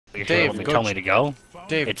You Dave, sure go tell me to go?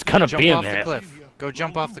 Dave, It's gonna jump be a off minute. the cliff. Go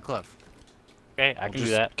jump off the cliff. Okay, I can Just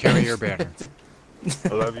do that. carry your banner. I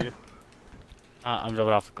love you. I'm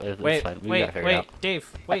jumping off the cliff. It's Wait, fine. We wait, gotta figure it out.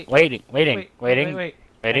 Dave, wait. Waiting. Wait. I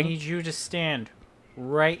Waiting. need you to stand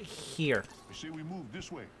right here. I say we move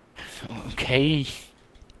this way. Okay.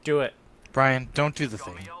 Do it. Brian, don't do the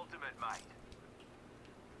thing.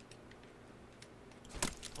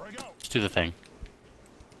 Frag out. Let's do the thing.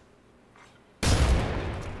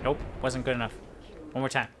 Nope, wasn't good enough. One more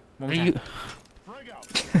time. One more Are time. you? Frag out.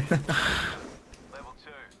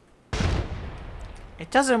 It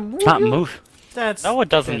doesn't move. Not you? move. That's No, it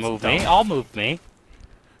doesn't that's move dumb. me. I'll move me.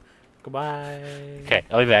 Goodbye. Okay,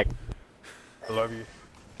 I'll be back. I love you.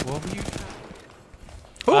 What were you?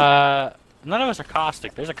 None of us are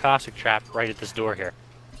caustic. There's a caustic trap right at this door here.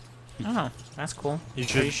 Oh, that's cool. You Are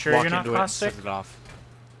should you sure walk you're not into it and caustic? set it off.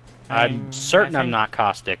 I'm certain I'm not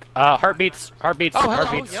caustic. Heartbeats. Heartbeats. Oh, hello.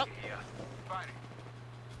 Heartbeats. Yep.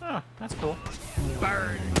 Oh, that's cool.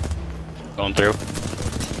 Going through.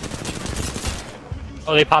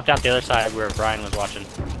 Oh, they popped out the other side where Brian was watching.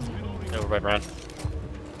 Over by Brian.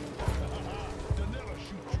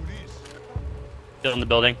 Still in the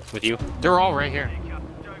building with you. They're all right here.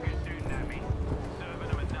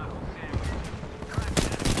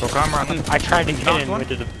 Look, I'm running. I tried to get Knocked in one?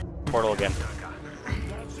 into the portal again.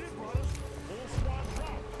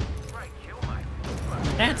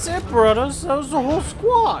 That's it, brothers. That was the whole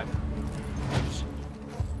squad.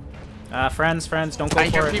 Friends, don't go I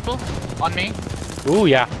for hear it. people on me. Ooh,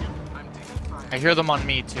 yeah. I hear them on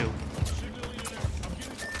me too.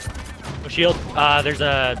 No shield. There's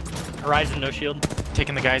a Horizon, no shield.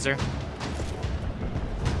 Taking the geyser.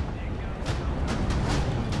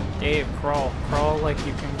 Dave, crawl. Crawl like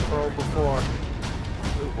you can crawl before.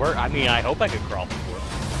 I mean, I hope I could crawl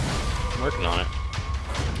before. I'm working on it.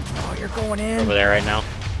 Oh, you're going in. Over there right now.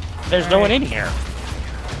 There's no one in here.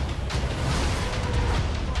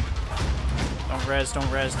 Don't res, don't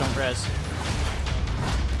res, don't res.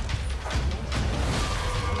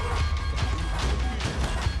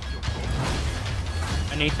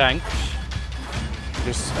 Any thanks?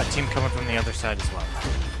 There's a team coming from the other side as well.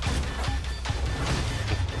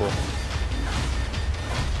 Cool.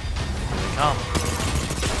 Here they come.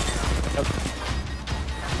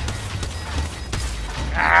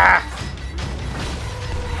 Ah!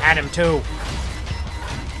 Had him too.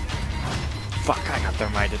 Fuck, I got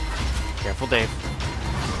thermited. Careful, Dave.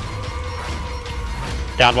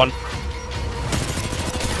 Down one.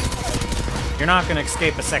 You're not gonna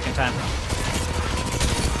escape a second time.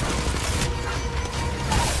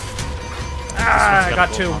 Ah, I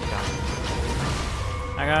got two.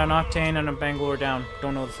 I got an Octane and a Bangalore down.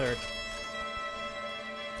 Don't know the third.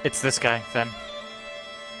 It's this guy, Fen.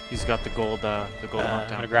 He's got the gold I'm gonna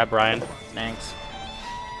knockdown. grab Brian. Thanks.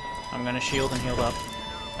 I'm gonna shield and heal up.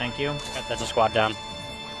 Thank you. That's a squad down.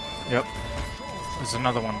 Yep. There's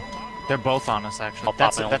another one. They're both on us, actually. I'll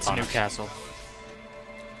That's pop my that's ult on us. Newcastle.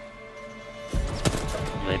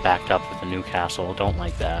 They backed up with the Newcastle. Don't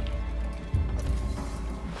like that.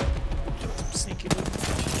 Sneaky.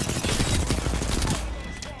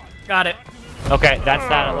 Got it. Okay, that's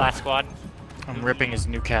that last squad. I'm ripping his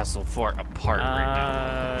Newcastle fort apart right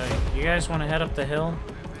now. You guys want to head up the hill?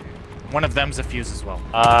 One of them's a fuse as well.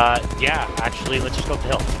 Yeah, actually, let's just go up the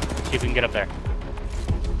hill. See if we can get up there.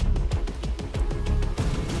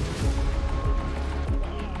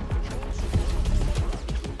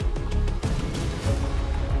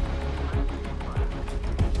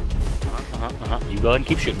 You go ahead and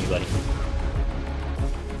keep shooting me, buddy.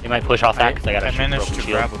 They might push off that because I got a I managed broken to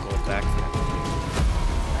shield. grab a gold back.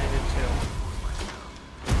 I did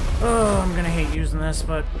too. Oh, I'm gonna hate using this,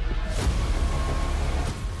 but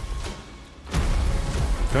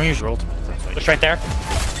Don't use your ultimate. That's Push right there.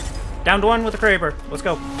 down to one with the Kraber. Let's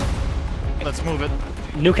go. Let's move it.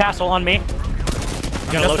 Newcastle on me.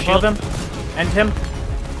 Gonna low Just above shield. him. End him.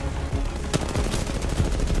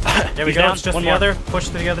 There we He's go. down. It's just One the more. other. Push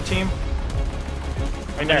to the other team.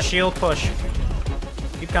 Right Gonna there. shield push.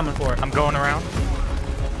 Keep coming for it. I'm going around.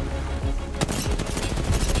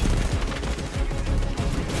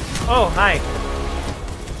 Oh, hi.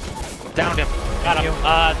 Downed him. Got him. you.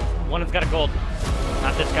 One has got a gold.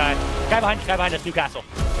 Not this guy. Guy behind us, Newcastle.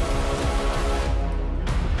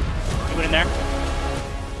 You went in there.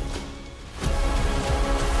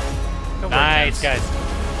 Go Nice, Gents. guys.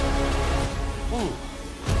 Ooh.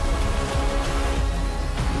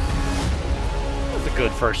 That was a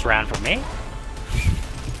good first round for me.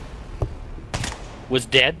 Was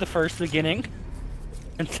dead the first beginning.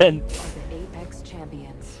 And then... The Apex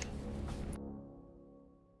champions.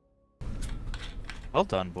 Well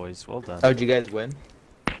done, boys. Well done. How'd you guys win?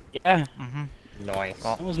 Yeah, Nice.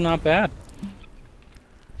 that was not bad.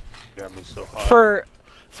 Got me so hot.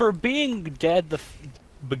 For being dead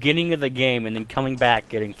beginning of the game and then coming back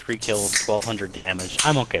getting 3 kills, 1200 damage,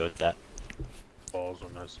 I'm okay with that. Balls are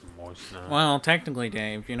nice and moist now. Well, technically,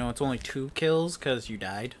 Dave, you know, it's only 2 kills because you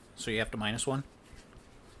died, so you have to minus 1.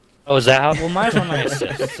 Oh, is that how? Well, mine's on my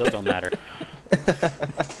assist, so it don't matter.